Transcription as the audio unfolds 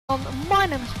My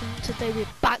name is Flynn. Today we're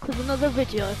back with another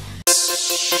video.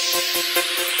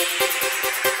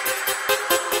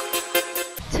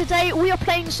 Today we are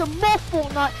playing some more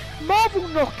Fortnite Marvel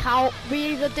Knockout. We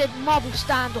either did Marvel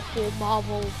Standoff or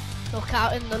Marvel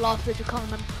Knockout in the last video, can't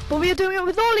remember. But we are doing it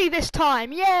with Ollie this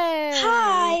time. Yay!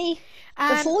 Hi!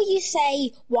 And before you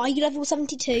say why are you level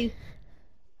 72,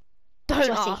 don't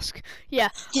ask. Yeah.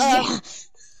 You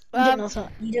don't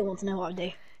want to know what I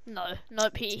do. No,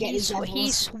 he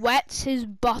sweats his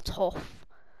butt off.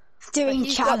 Doing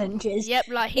challenges. Yep,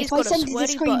 like he's if got I sent you the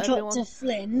screenshot to to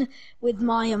Flynn with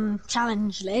my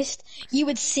challenge list, you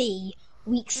would see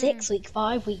week 6, week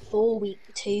 5, week 4, week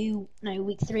 2, no,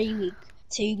 week 3, week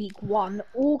 2, week 1,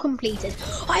 all completed.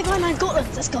 I finally got them.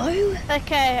 Let's go.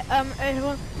 Okay,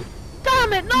 everyone.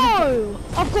 Damn it, no!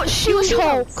 I've got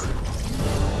shoutout.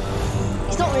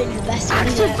 It's not really the best one,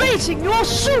 activating your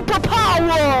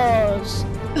superpowers!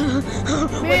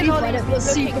 When you find out your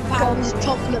superpowers,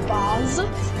 chocolate bars.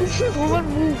 One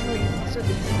Wolverine.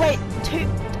 Wait, 3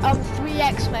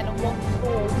 X-Men and 1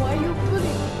 Thor. Why are you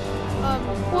bullying?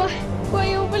 Why are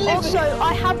you bullying? Also,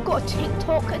 I have got a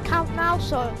TikTok account now,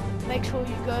 so make sure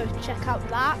you go check out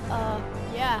that.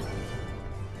 Yeah.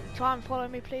 Try and follow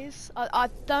me, please. I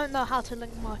don't know how to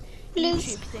link my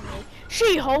YouTube thingy.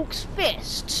 She-Hulk's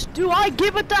fists. Do I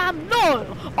give a damn? No.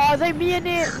 Are they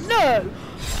Mjolnir? No.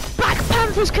 Black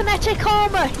Panther's kinetic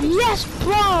armor. Yes,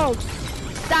 bro.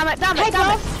 Damn it.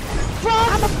 Bro,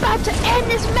 I'm about to end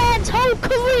this man's whole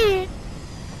career.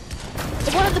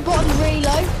 The one at the bottom is really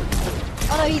low.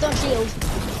 Oh no, he's on shield.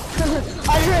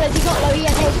 I just realised he's not low, he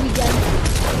has health regen.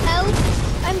 Help!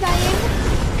 I'm dying.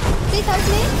 Please help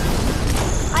me.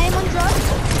 I am on drugs.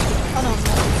 Oh no,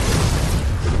 no.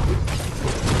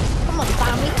 Come on,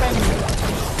 family friendly.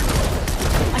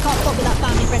 I can't stop with that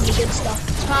family friendly good stuff.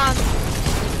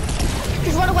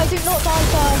 Just run away, do not die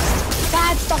first.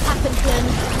 Bad stuff happened, Flynn.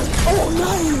 Oh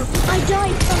no! I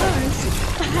died first!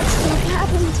 Bad stuff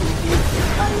happened to me.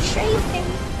 I'm shaking.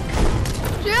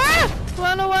 Yeah!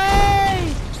 Run away!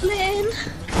 Flynn!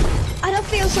 I don't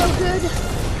feel so good.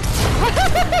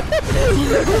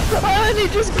 I only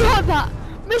just got that.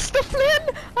 Mr. Flynn,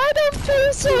 I don't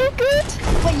feel so good.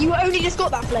 Wait, you only just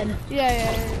got that, Flynn?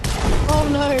 Yeah. Oh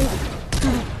no.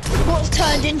 What's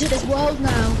turned into this world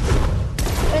now?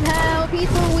 And how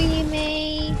people we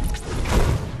me.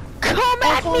 Come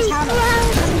at me,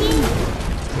 Frankie!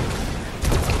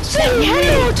 Say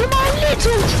hello to my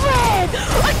little friend!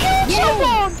 I killed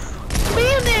someone!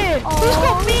 Mjolnir! Who's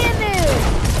got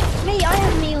Mjolnir? Me, I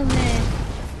have Mjolnir.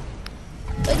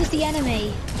 Look, it's the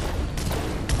enemy.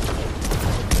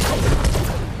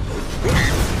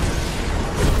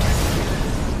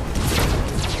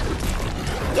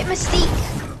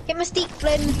 Get Mystique,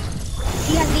 Flynn.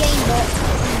 He has the aimbot.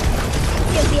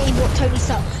 He has the aimbot, Tony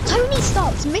Stark. Tony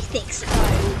Stark's mythics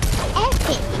though.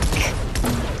 Epic.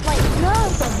 Like,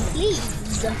 nerf them,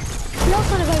 please. You're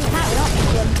kind of overpowered, aren't you,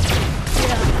 Flynn?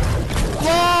 Yeah.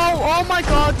 Whoa, oh my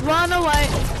god, run away.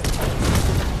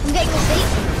 I'm getting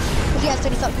Mystique. Because he has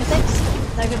Tony Stark's mythics.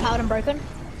 They're overpowered and broken.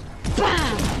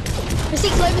 Bam!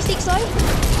 Mystique's low, Mystique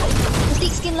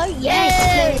skin low?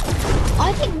 Yes!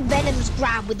 I think Venom's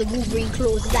grab with the Wolverine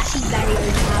claws is actually very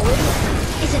overpowered,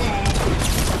 isn't it?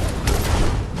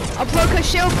 I broke a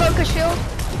shield. We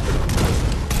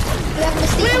have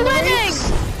Mystique. We're winning!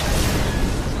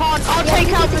 I'll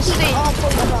take out Mystique.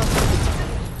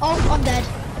 Oh, I'm dead.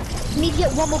 We need to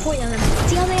get one more point on them.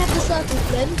 See how they have the circle,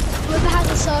 Flynn? Whoever has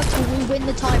the circle will win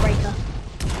the tiebreaker.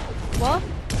 What?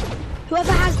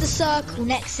 Whoever has the circle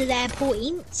next to their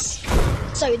points,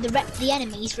 so the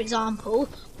enemies, for example,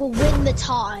 will win the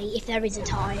tie if there is a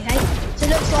tie, okay? So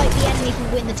it looks like the enemies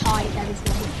will win the tie if there is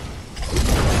one.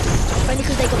 Only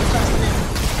because they got the first one.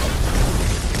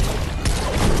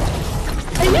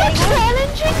 Are you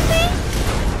challenging me?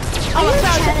 I'm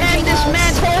about to end this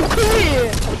man's whole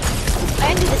career. I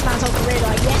ended this man's whole career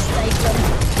like yesterday, Flynn.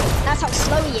 That's how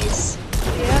slow he is.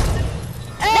 Yeah.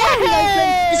 There we go, Flynn.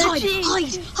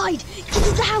 Hide!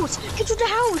 Get to the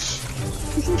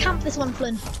house! We can camp this one,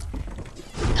 Flynn.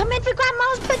 Come in for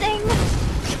Grandma's pudding!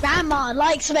 Grandma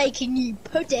likes making you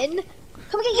pudding.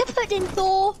 Come get your pudding,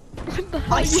 Thor! What the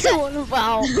hell are you on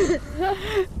about?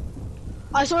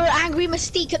 I saw an angry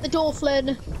Mystique at the door,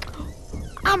 Flynn.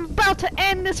 I'm about to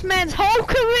end this man's whole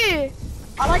career!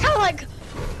 I like how, I'm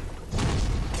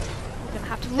gonna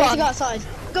have to run. Let's go outside.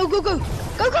 Go! Go!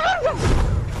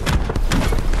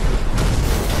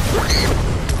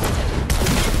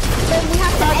 Then we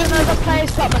have to end another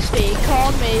place got my speak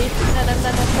on me.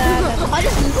 I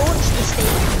just launched this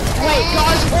thing. Wait,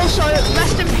 guys, also,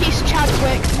 rest in peace,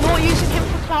 Chadwick. Not using him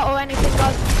for clout or anything,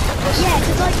 guys. Just Yeah,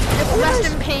 because like rest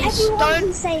in peace.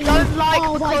 Don't like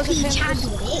because of him.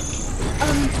 Chadwick.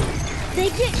 They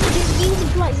literally just use it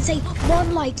for like to say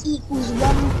one like equals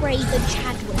one praise of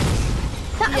Chadwick.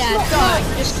 That's Yeah, not don't. right.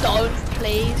 Just don't,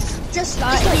 please. Just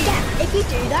like yeah, if you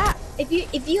do that, if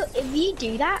you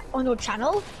do that on your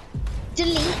channel,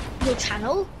 delete your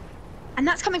channel, and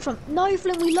that's coming from no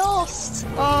Flynn, we lost.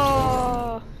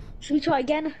 Oh. Should we try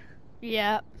again?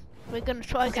 Yeah, we're gonna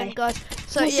try again, Okay. guys.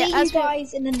 So We'll yeah, see you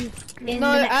guys in the next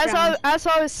round. as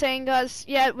I was saying, guys,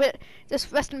 yeah,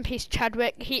 just rest in peace,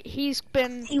 Chadwick. He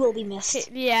will be missed.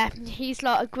 He's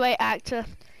like a great actor.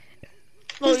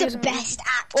 He's the best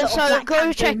actor. Also,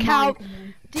 go check out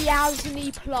the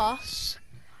Disney Plus,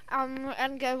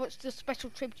 and go watch the special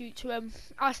tribute to him.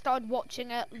 I started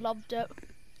watching it, loved it.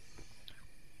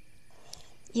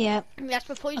 Yeah. Yes,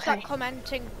 before you start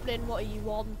commenting, Flynn, what are you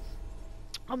on?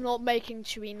 I'm not making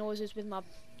chewy noises with my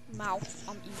mouth.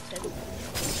 I'm eating.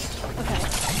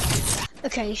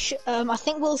 Okay. I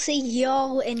think we'll see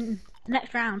y'all in the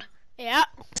next round. Yeah.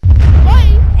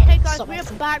 Bye. Hey guys, Stop we're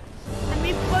it. back, and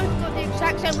we've both got the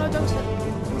exact same loadout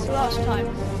as last time.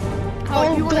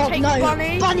 Oh you wanna god, take no!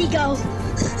 Bunny? Bunny girl.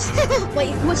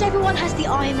 Wait, whichever one has the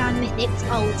Iron Man mythics,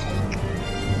 I'll take.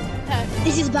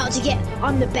 This is about to get.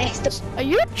 I'm the best. Are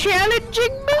you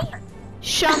challenging me?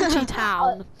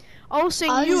 Shantytown. I'll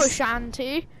sing you a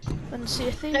shanty and see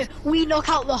if these. No, we knock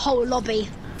out the whole lobby.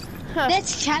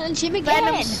 Let's challenge him again.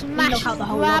 Venom We Smash knock out the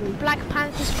whole grab lobby. Black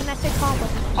Panther's kinetic armor.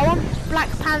 I want Black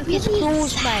Panther's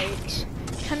claws, mate.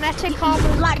 Kinetic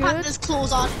armor. Black good. Panther's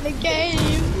claws aren't in the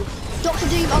game. Doctor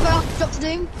Doom, I'll go after Doctor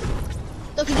Doom.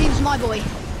 Doctor Doom's my boy.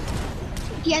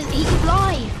 He can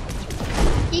fly.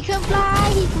 He can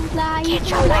fly. Get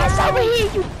your ass over here,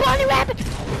 you bunny rabbit!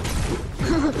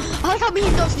 I like how me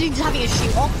and Doctor Doom just having a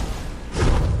shoot off.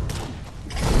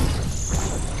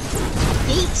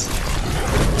 Eat.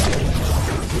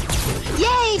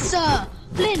 Yay, sir!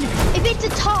 Flynn, if it's a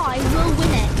tie, we'll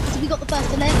win it because we got the first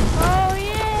 11. Oh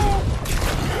yeah!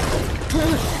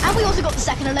 And we also got the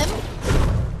second 11.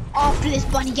 After this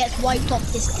bunny gets wiped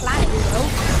off this planet, we will.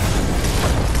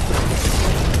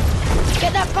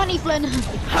 Get that bunny, Flynn.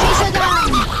 Chase her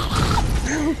down.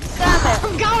 Damn it!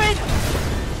 I'm going.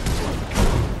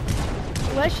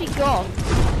 Where's she gone?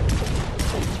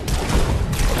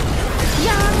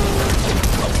 Yeah.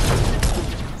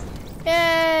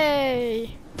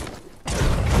 Yay!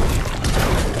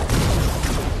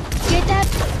 Get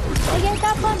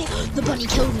that bunny. The bunny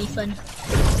killed me, Flynn. I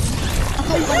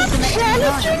thought bunnies were meant to be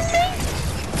nice.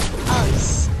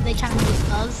 Us. They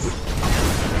challenged us.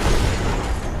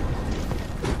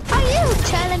 Are you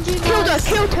challenging us?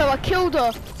 I killed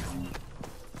her!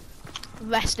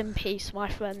 Rest in peace, my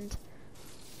friend.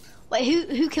 Wait,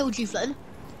 who killed you, Flynn?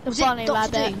 The Was bunny it Dr.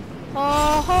 rabbit. Doom?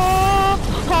 Oh, ho,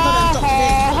 ho, Dr. Doom.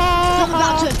 I'm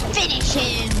about ho, to finish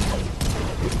him.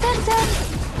 Dun, dun.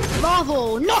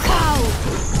 Marvel knockout.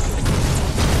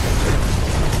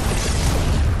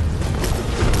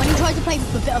 When you try to play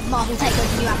with a bit of Marvel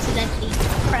Takeover, you accidentally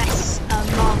press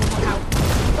Marvel knockout.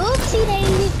 Oopsie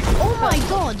daisy! Oh my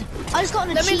god! I just got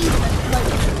an achievement.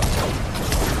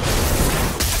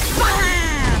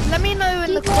 Bam! Let me know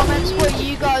in the comments what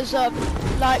you guys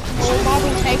like more,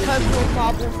 Marvel Takeover or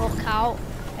Marvel Knockout.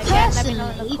 Again, let me know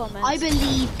in the Personally, comments. I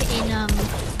believe in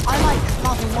I like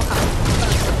Marvel knockout.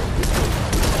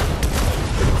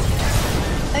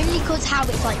 Only because how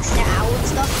it's like set out and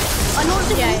stuff. I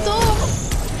launched it with Thor!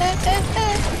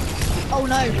 Oh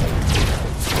no.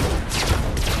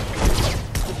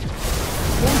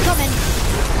 One's coming.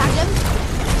 Tag them.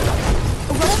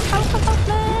 Oh, got him.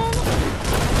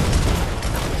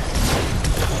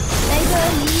 They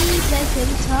believe they can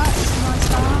touch my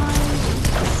spine.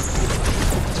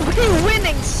 We're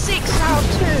winning 6 out of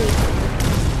 2.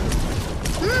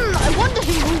 I wonder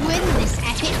who will win this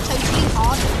epic totally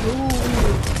hard rule.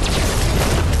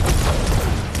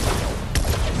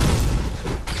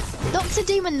 Dr.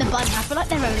 Doom and the Bunny, I feel like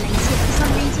they're related for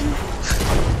some reason.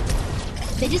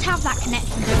 They just have that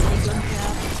connection, don't they, Glenn?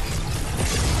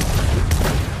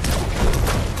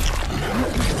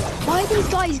 Why are these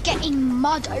guys getting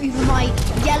mud over my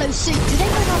yellow suit? Do they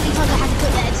know how many times I had to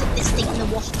put this thing in the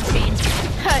washing machine?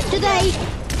 Do they?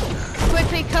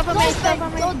 Quickly cover me, I spent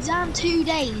cover me. goddamn 2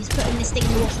 days putting this thing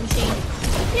in the washing machine.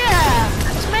 Yeah,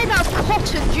 it's made out of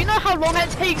cotton. Do you know how long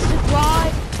it takes to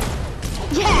dry?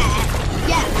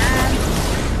 Yeah, man.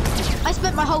 I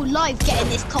spent my whole life getting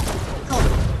this cotton.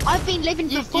 I've been living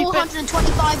for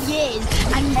 425 years,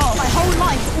 and my whole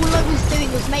life, all I was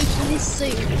doing was making this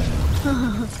soon.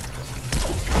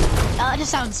 That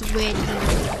just sounds weird.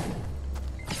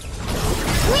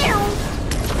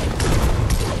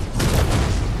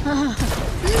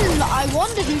 I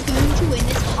wonder who's going to win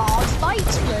this hard fight.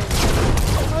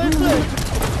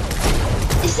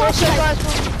 It's actually like,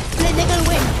 they're gonna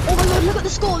win. Oh my god, look at the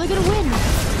score, they're gonna win.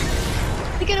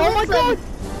 They're gonna win. Oh my god.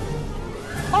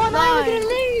 Oh no, we're gonna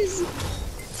lose.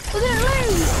 We're gonna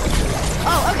lose.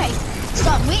 Oh, okay. So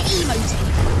we're emoting.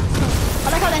 I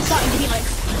like how they're starting to be like,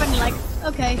 friendly, like,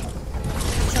 okay,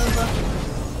 it's over.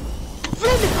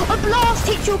 Flynn, a blast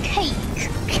hit your cake.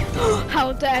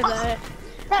 How dare they?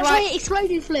 That's why it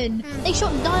exploded, Flynn. They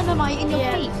shot dynamite in your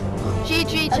cake.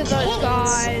 GG to those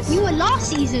guys. You were last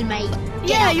season, mate.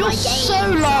 Yeah, you're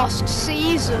so last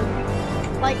season.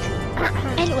 Like,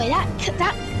 anyway,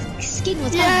 that skin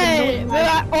was we're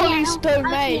at Ollie's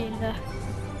domain.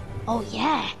 Oh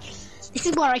yeah. This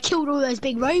is where I killed all those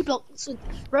big robots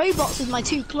with my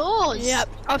 2 claws. Yep,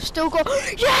 I've still got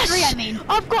 3, I mean.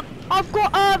 I've got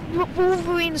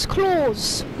Wolverine's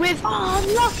claws with.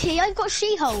 Oh, lucky! I've got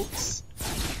She-Hulk's.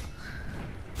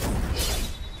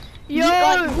 Yo!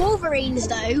 Like Wolverines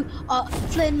though,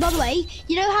 Flynn, by the way,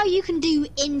 you know how you can do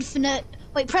infinite,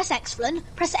 wait, press X, Flynn,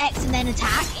 press X and then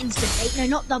attack instantly, no,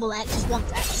 not double X, just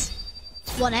 1X.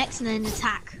 1X and then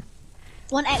attack.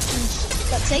 1X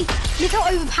and, let's see, look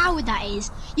how overpowered that is.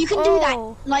 You can do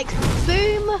that, like,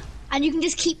 boom, and you can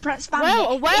just keep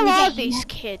spamming it. Where are these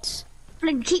kids?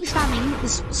 Flynn, keep spamming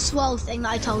this swirl thing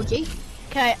that I told you.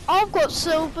 Okay, I've got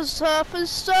Silver Surfer's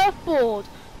surfboard,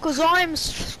 because I'm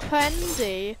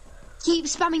trendy. Keep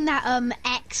spamming that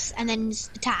X and then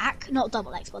attack, not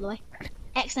double X by the way.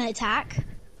 X and attack.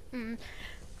 And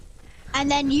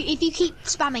then if you keep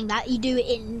spamming that, you do it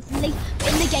instantly.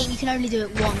 In the game, you can only do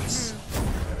it once.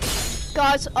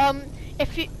 Guys,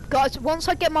 once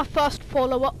I get my first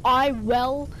follower, I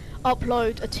will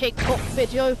upload a TikTok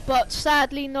video, but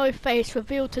sadly no face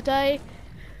reveal today.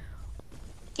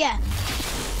 Yeah.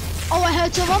 Oh, I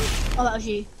heard someone. Oh, that was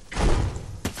you.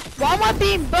 Why am I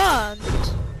being burned?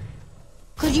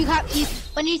 Because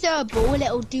when you throw a ball,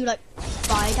 it'll do like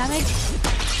fire damage.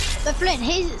 But Flynn,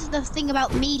 here's the thing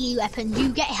about melee weapons. You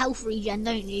get health regen,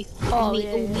 don't you? Oh, all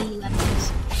melee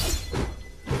weapons.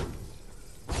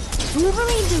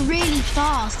 Wolverines are really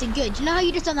fast and good. You know how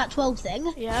you just done that 12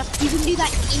 thing? Yeah. You can do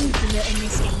that infinite in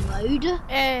this game mode.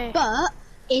 But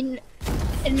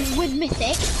with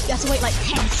Mythic, you have to wait like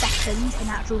 10 seconds in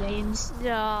actual games.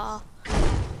 Yeah.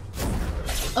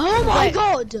 Oh my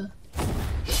god!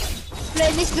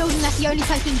 In this building, that's the only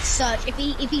place we need to search. If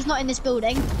he's not in this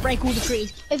building, break all the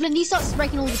trees. If Lindy starts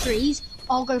breaking all the trees,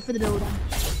 I'll go for the building.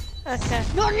 Okay.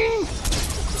 None!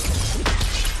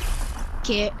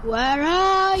 Kit, where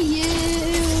are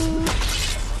you?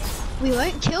 We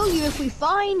won't kill you if we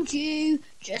find you.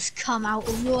 Just come out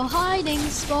of your hiding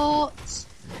spots.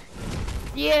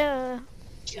 Yeah.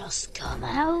 Just come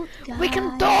out, guys. We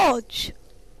can dodge.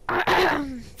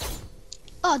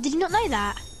 Oh, did you not know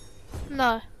that?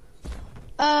 No.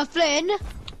 Flynn,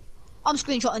 I'm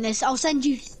screenshotting this. I'll send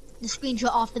you the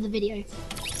screenshot after the video.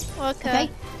 Okay.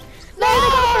 No, they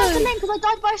got first and then because I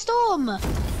died by a storm.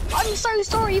 I'm so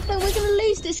sorry, Flynn. We're gonna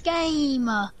lose this game.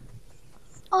 Oh,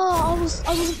 I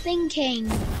wasn't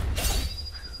thinking.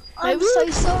 I'm so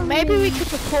sorry. Maybe we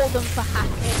could report them for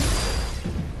hacking.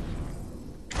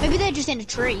 Maybe they're just in a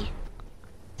tree.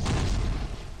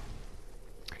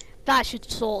 That should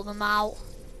sort them out.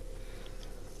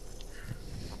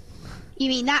 You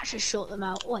mean that should sort them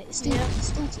out? Wait, there's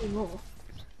still 2 more.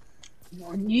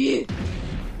 One you.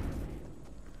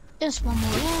 Just one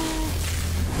more left.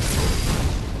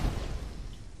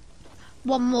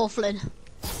 One more, Flynn.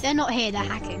 They're not here, they're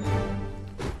hacking.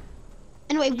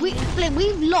 Anyway, Flynn,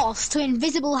 we've lost to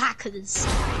invisible hackers.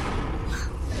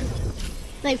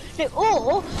 No,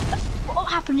 or what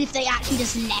happened if they actually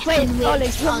just left? Wait, Ollie,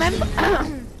 do you remember?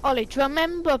 Ollie, do you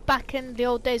remember back in the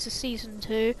old days of season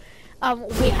 2?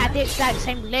 We had the exact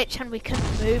same glitch and we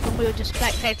couldn't move and we were just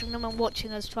spectating them and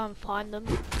watching us try and find them.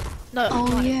 No.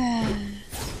 Oh yeah.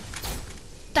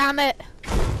 Damn it.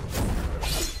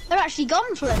 They're actually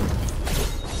gone, Flynn.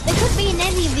 They could be in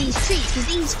any of these trees because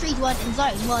these trees weren't in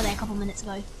zone, were they, a couple minutes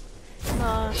ago?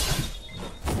 No.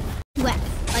 Well,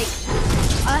 like,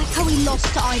 I like how we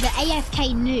lost to either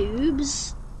AFK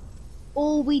noobs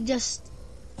or we just...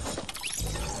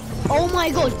 Oh my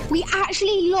god, we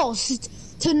actually lost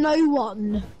to no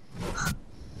one.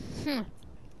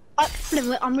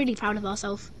 Flynn, I'm really proud of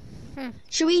ourselves.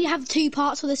 Should we have 2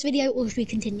 parts for this video or should we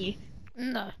continue?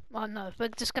 No, well, no, we're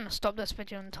just going to stop this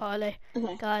video entirely,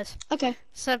 guys. Okay.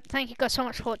 So, thank you guys so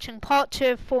much for watching. Part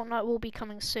 2 of Fortnite will be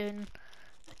coming soon.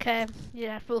 Okay,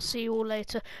 yeah, we'll see you all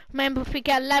later. Remember, if we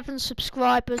get 11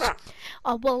 subscribers,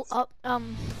 I will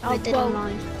Red Dead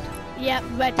Online. Yeah,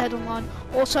 Red Dead Online.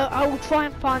 Also, I will try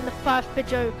and find the first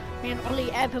video me and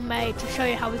Ollie ever made to show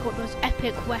you how we got those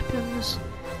epic weapons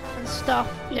and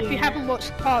stuff. Yeah. If you haven't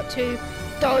watched part 2,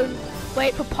 don't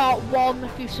wait for part 1.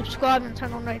 If you subscribe and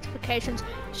turn on notifications,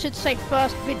 it should say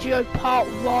first video part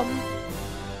 1.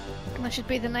 And that should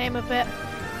be the name of it,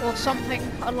 or something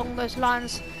along those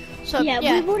lines. So Yeah,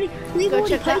 we've already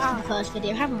check that posted out. the first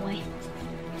video, haven't we?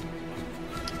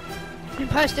 We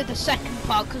posted the second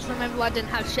part because remember I didn't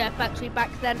have Share Factory back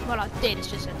then. Well, I did.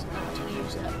 It's just I didn't know how to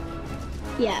use it.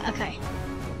 Yeah. Okay.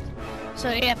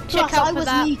 So yeah, check Plus, out I for was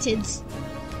that. muted.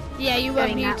 Yeah, you were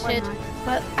Doing that, muted,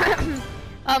 wasn't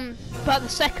but the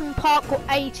second part got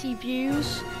 80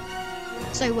 views.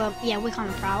 So yeah, we're kind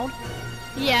of proud.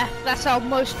 Yeah, that's our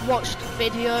most watched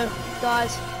video,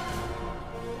 guys.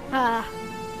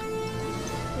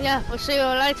 Yeah, we'll see you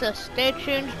all later. Stay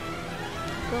tuned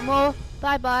for more.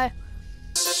 Bye bye.